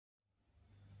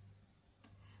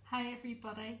Hi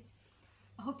everybody,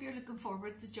 I hope you're looking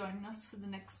forward to joining us for the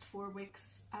next 4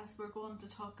 weeks as we're going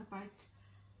to talk about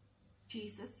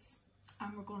Jesus,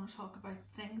 and we're going to talk about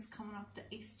things coming up to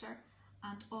Easter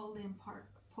and all the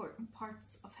important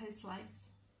parts of his life.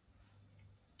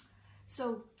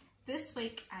 So this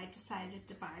week I decided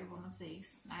to buy one of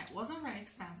these. Now it wasn't very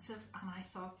expensive and I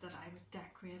thought that I would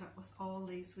decorate it with all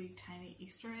these wee tiny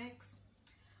Easter eggs,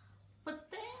 but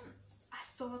then I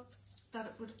thought that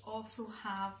it would also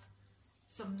have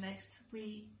some nice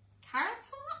wee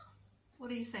carrots on it. What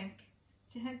do you think?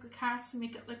 Do you think the carrots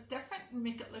make it look different and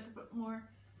make it look a bit more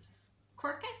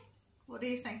quirky? What do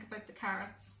you think about the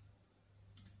carrots?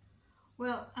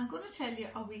 Well, I'm going to tell you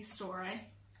a wee story,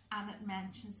 and it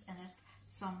mentions in it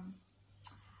something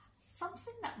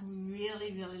that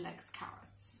really likes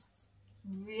carrots.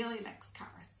 Really likes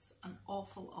carrots, an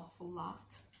awful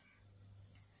lot.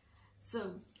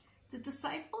 So the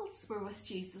disciples were with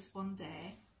Jesus one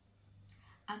day,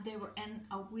 and they were in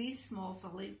a wee small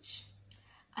village,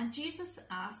 and Jesus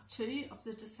asked 2 of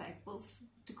the disciples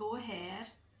to go ahead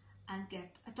and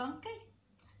get a donkey.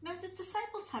 Now the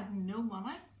disciples had no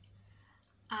money,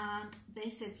 and they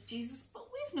said to Jesus, "But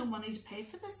we've no money to pay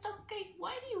for this donkey.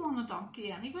 Why do you want a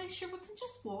donkey anyway? Sure, we can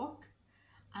just walk."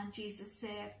 And Jesus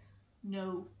said,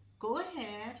 "No, go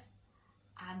ahead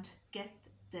and get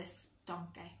this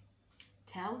donkey.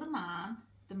 Tell the man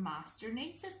the master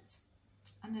needs it."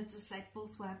 And the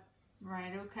disciples went,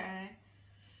 "Right, okay.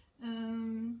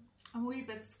 I'm a wee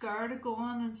bit scared of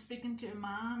going and speaking to a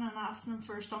man and asking him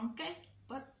for his donkey."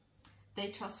 But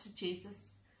they trusted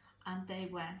Jesus, and they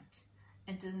went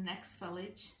into the next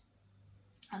village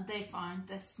and they found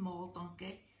this small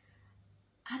donkey.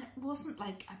 And it wasn't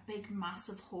like a big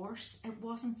massive horse. It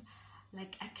wasn't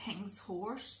like a king's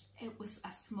horse. It was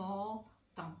a small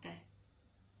donkey.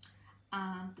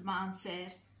 And the man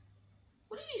said,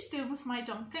 "What are you doing with my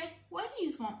donkey? Why do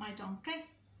you want my donkey?"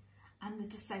 And the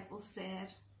disciples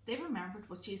said, they remembered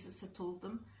what Jesus had told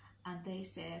them, and they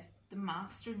said, "The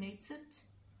master needs it."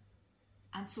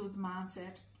 And so the man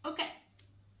said, "Okay."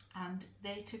 And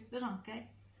they took the donkey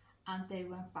and they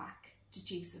went back to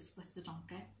Jesus with the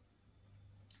donkey.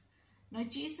 Now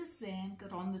Jesus then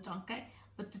got on the donkey,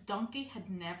 but the donkey had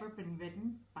never been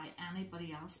ridden by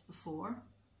anybody else before.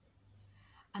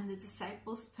 And the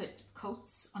disciples put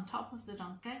coats on top of the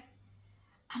donkey,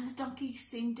 and the donkey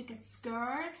seemed to get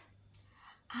scared.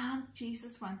 And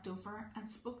Jesus went over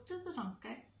and spoke to the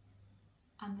donkey,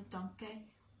 and the donkey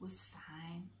was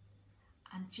fine.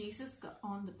 And Jesus got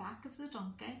on the back of the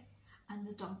donkey, and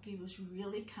the donkey was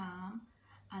really calm,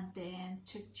 and then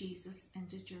took Jesus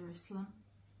into Jerusalem.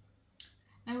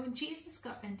 Now when Jesus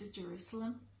got into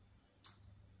Jerusalem,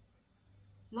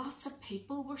 lots of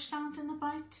people were standing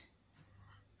about,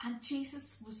 and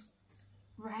Jesus was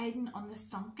riding on this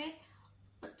donkey,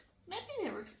 but maybe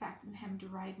they were expecting him to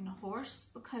ride on a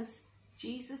horse because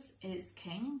Jesus is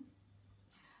king.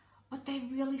 But they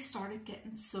really started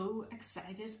getting so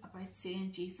excited about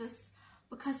seeing Jesus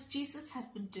because Jesus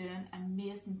had been doing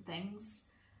amazing things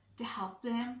to help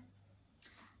them.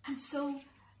 And so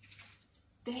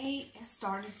they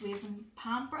started waving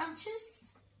palm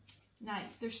branches. Now,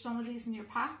 there's some of these in your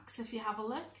packs if you have a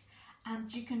look,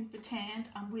 and you can pretend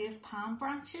and wave palm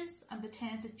branches and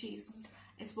pretend that Jesus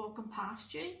is walking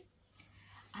past you.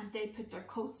 And they put their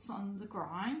coats on the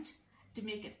ground to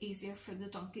make it easier for the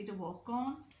donkey to walk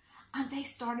on. And they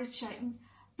started shouting,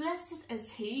 "Blessed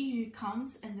is he who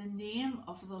comes in the name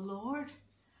of the Lord."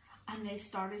 And they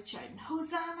started shouting,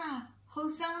 "Hosanna,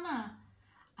 Hosanna."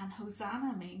 And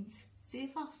Hosanna means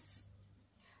save us.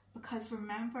 Because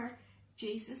remember,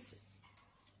 Jesus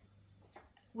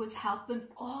was helping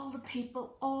all the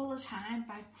people all the time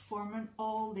by performing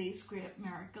all these great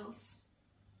miracles.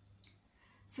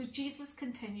 So Jesus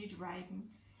continued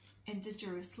riding into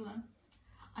Jerusalem,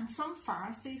 and some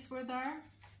Pharisees were there.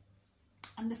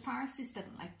 And the Pharisees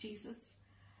didn't like Jesus.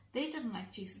 They didn't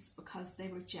like Jesus because they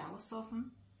were jealous of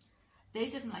him. They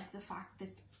didn't like the fact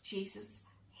that Jesus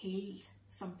healed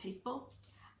some people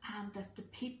and that the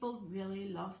people really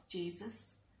loved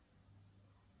Jesus.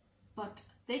 But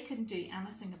they couldn't do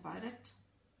anything about it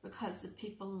because the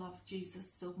people loved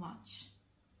Jesus so much.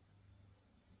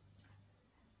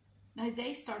 Now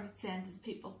they started saying to the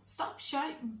people, "Stop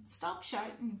shouting, stop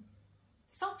shouting,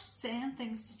 stop saying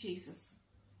things to Jesus."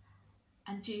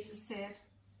 And Jesus said,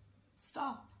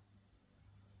 "Stop.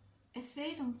 If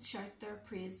they don't shout their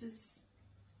praises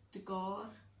to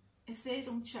God, if they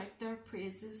don't shout their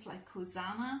praises like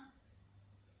Hosanna,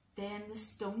 then the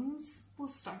stones will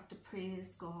start to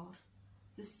praise God.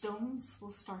 The stones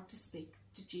will start to speak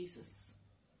to Jesus."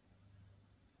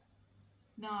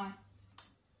 Now,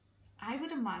 I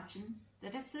would imagine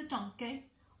that if the donkey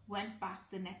went back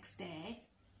the next day,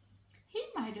 he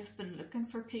might have been looking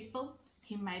for people.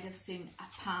 He might have seen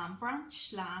a palm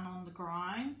branch lying on the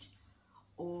ground,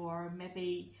 or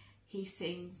maybe he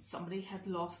seen somebody had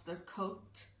lost their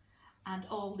coat, and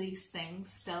all these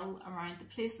things still around the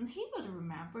place, and he would have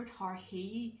remembered how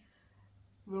he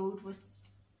rode with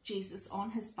Jesus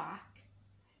on his back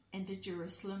into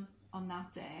Jerusalem on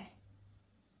that day.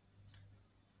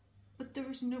 But there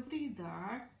was nobody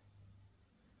there.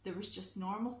 There was just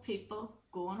normal people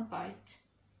going about.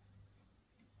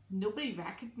 Nobody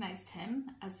recognised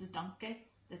him as the donkey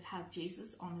that had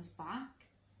Jesus on his back.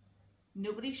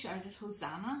 Nobody shouted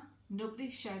Hosanna. Nobody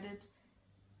shouted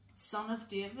Son of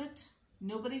David.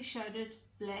 Nobody shouted,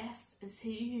 blessed is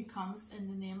he who comes in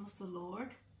the name of the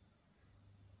Lord.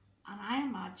 And I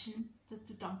imagine that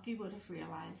the donkey would have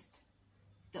realised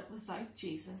that without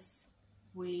Jesus,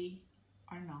 we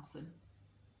are nothing.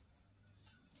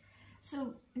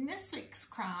 So in this week's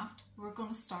craft, we're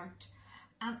going to start,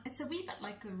 and it's a wee bit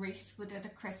like the wreath we did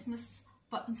at Christmas,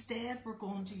 but instead we're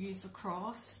going to use a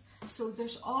cross. So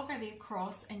there's already a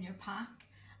cross in your pack,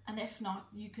 and if not,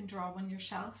 you can draw one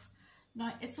yourself.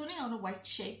 Now, it's only on a white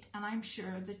sheet, and I'm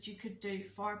sure that you could do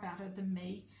far better than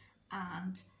me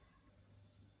and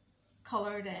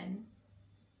colour it in.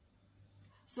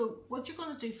 So what you're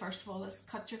going to do first of all is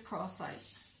cut your cross out.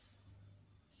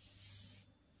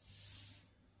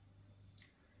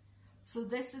 So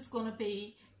this is going to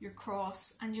be your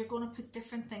cross, and you're going to put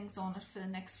different things on it for the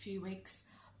next few weeks.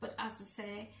 But as I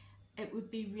say, it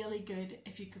would be really good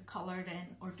if you could colour it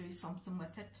in or do something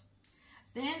with it.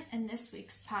 Then in this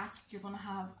week's pack, you're going to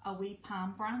have a wee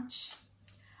palm branch,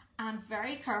 and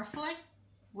very carefully,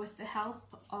 with the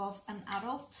help of an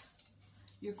adult,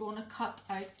 you're going to cut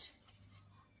out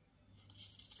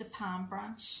the palm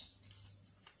branch.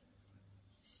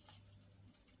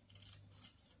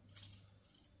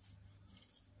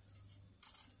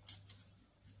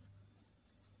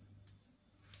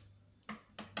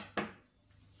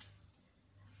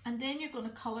 And then you're going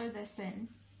to colour this in.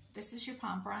 This is your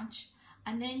palm branch.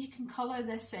 And then you can colour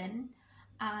this in,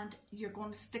 and you're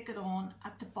going to stick it on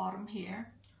at the bottom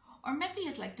here. Or maybe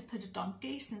you'd like to put a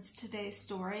donkey, since today's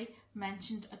story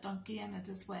mentioned a donkey in it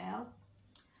as well.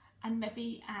 And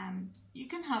maybe you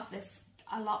can have this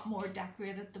a lot more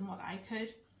decorated than what I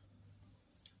could.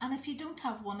 And if you don't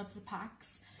have one of the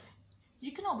packs,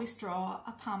 you can always draw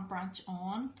a palm branch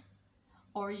on,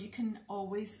 or you can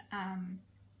always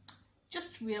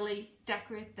just really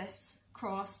decorate this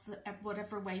cross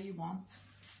whatever way you want.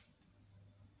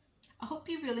 I hope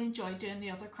you really enjoyed doing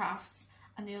the other crafts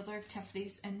and the other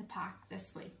activities in the pack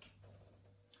this week.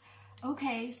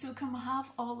 Okay, so can we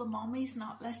have all the mommies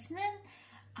not listening,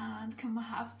 and can we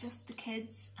have just the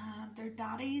kids and their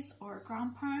daddies or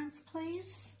grandparents,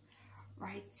 please?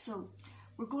 Right, so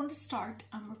we're going to start,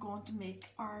 and we're going to make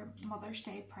our Mother's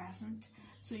Day present.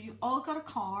 So you've all got a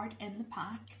card in the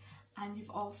pack, and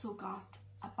you've also got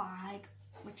a bag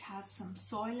which has some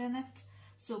soil in it.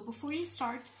 So before you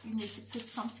start, you need to put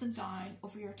something down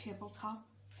over your tabletop,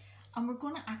 and we're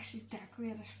going to actually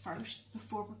decorate it first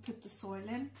before we put the soil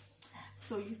in.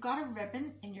 So you've got a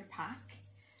ribbon in your pack,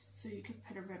 so you can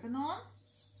put a ribbon on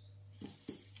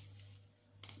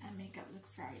and make it look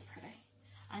very pretty,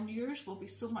 and yours will be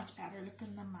so much better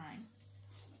looking than mine.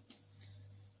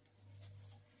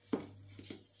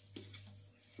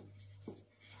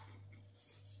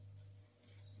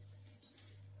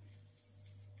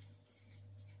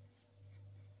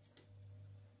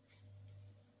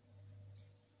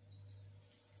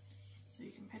 So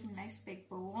you can put a nice big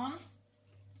bow on,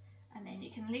 and then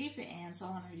you can leave the ends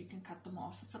on, or you can cut them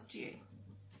off. It's up to you.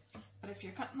 But if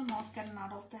you're cutting them off, get an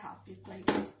adult to help you, please.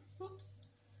 Oops.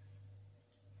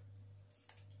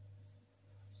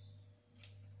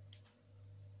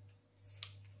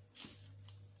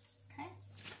 Okay.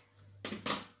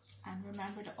 And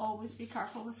remember to always be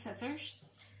careful with scissors.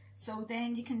 So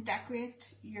then you can decorate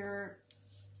your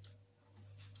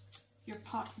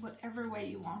pot whatever way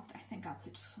you want. I think I'll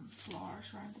put some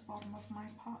flowers around the bottom of my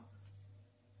pot,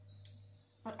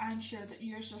 but I'm sure that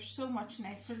yours are so much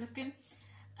nicer looking.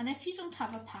 And if you don't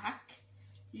have a pack,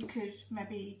 you could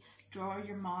maybe draw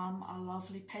your mom a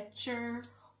lovely picture,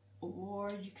 or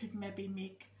you could maybe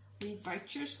make wee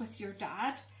vouchers with your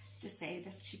dad to say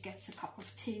that she gets a cup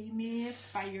of tea made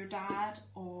by your dad,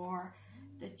 or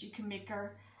that you can make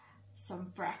her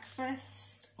some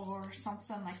breakfast or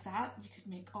something like that. You could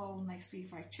make all nice wee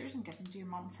vouchers and give them to your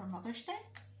mum for Mother's Day.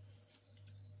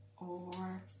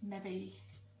 Or maybe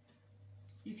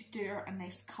you could do her a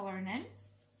nice colouring in.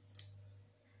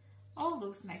 All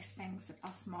those nice things that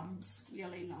us mums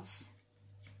really love.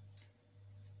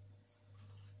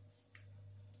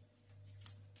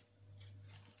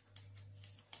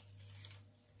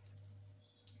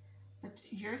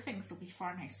 your things will be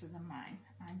far nicer than mine.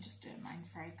 I'm just doing mine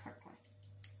very quickly.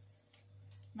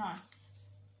 Now,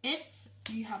 if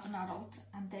you have an adult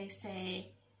and they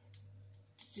say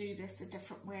to do this a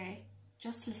different way,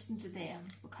 just listen to them,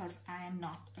 because I am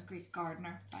not a great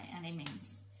gardener by any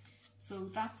means. So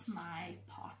that's my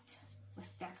pot with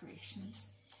decorations.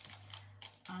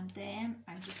 And then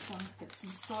I'm just going to put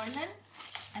some soil in,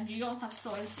 and you all have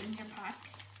soils in your pack.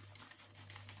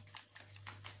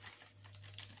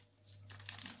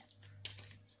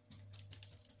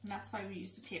 And that's why we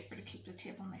use the paper, to keep the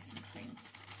table nice and clean.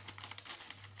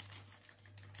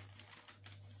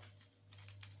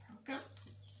 There we go.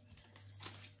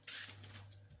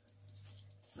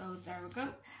 So there we go.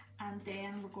 And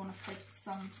then we're going to put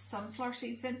some sunflower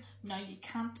seeds in. Now you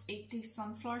can't eat these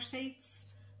sunflower seeds.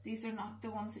 These are not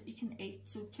the ones that you can eat,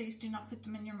 so please do not put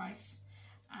them in your mouth.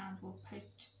 And we'll put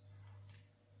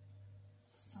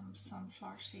some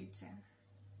sunflower seeds in.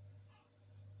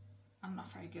 I'm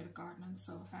not very good at gardening,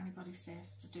 so if anybody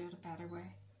says to do it a better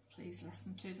way, please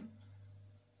listen to them.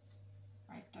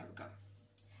 Right, there we go.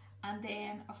 And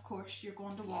then, of course, you're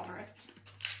going to water it.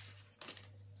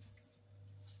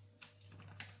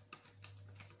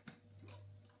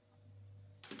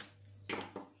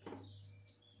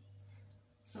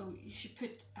 So you should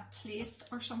put a plate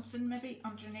or something maybe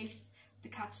underneath to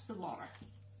catch the water.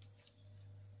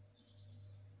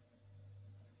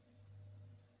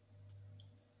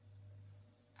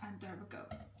 And there we go.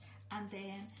 And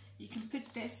then you can put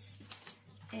this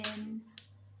in,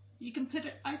 you can put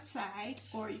it outside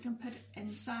or you can put it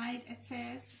inside, it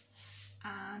says.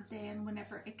 And then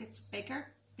whenever it gets bigger,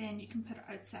 then you can put it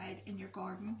outside in your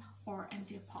garden or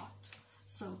into a pot.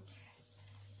 So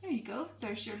there you go,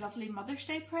 there's your lovely Mother's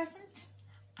Day present,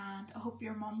 and I hope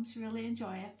your mums really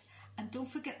enjoy it. And don't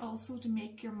forget also to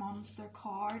make your mums their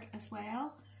card as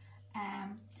well.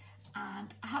 And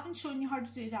I haven't shown you how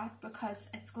to do that because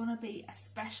it's going to be a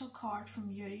special card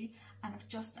from you, and I've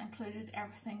just included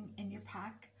everything in your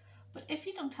pack. But if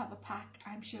you don't have a pack,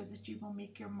 I'm sure that you will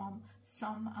make your mum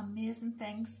some amazing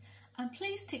things. And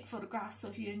please take photographs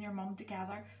of you and your mum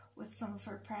together with some of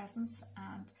her presents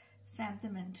and send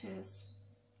them in to us.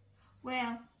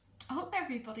 Well, I hope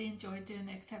everybody enjoyed doing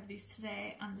the activities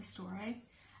today and the story.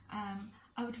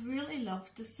 I would really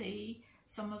love to see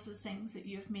some of the things that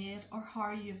you've made or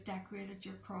how you've decorated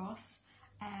your cross.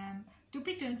 Don't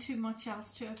be doing too much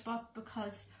else to it, but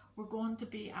because we're going to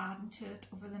be adding to it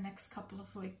over the next couple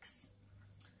of weeks.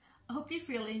 I hope you've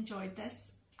really enjoyed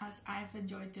this, as I've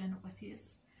enjoyed doing it with you.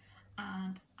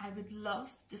 And I would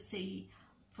love to see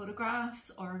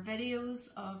photographs or videos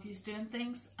of you doing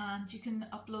things, and you can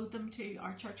upload them to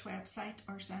our church website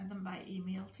or send them by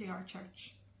email to our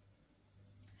church.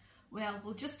 Well,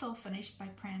 we'll just all finish by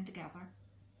praying together.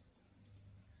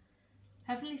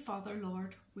 Heavenly Father,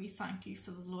 Lord, we thank you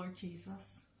for the Lord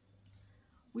Jesus.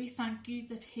 We thank you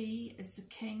that he is the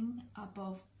King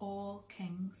above all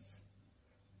kings.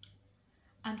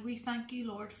 And we thank you,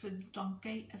 Lord, for the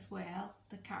donkey as well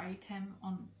that carried him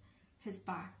on his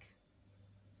back.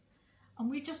 And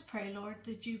we just pray, Lord,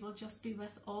 that you will just be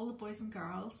with all the boys and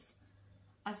girls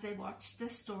as they watch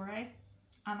this story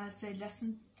and as they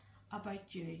listen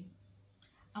about you.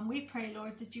 And we pray,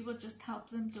 Lord, that you will just help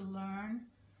them to learn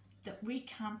that we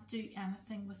can't do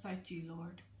anything without you,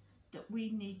 Lord, that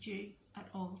we need you at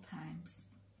all times.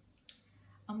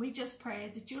 And we just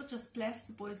pray that you'll just bless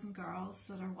the boys and girls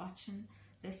that are watching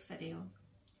this video.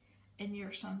 In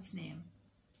your Son's name,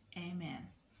 amen.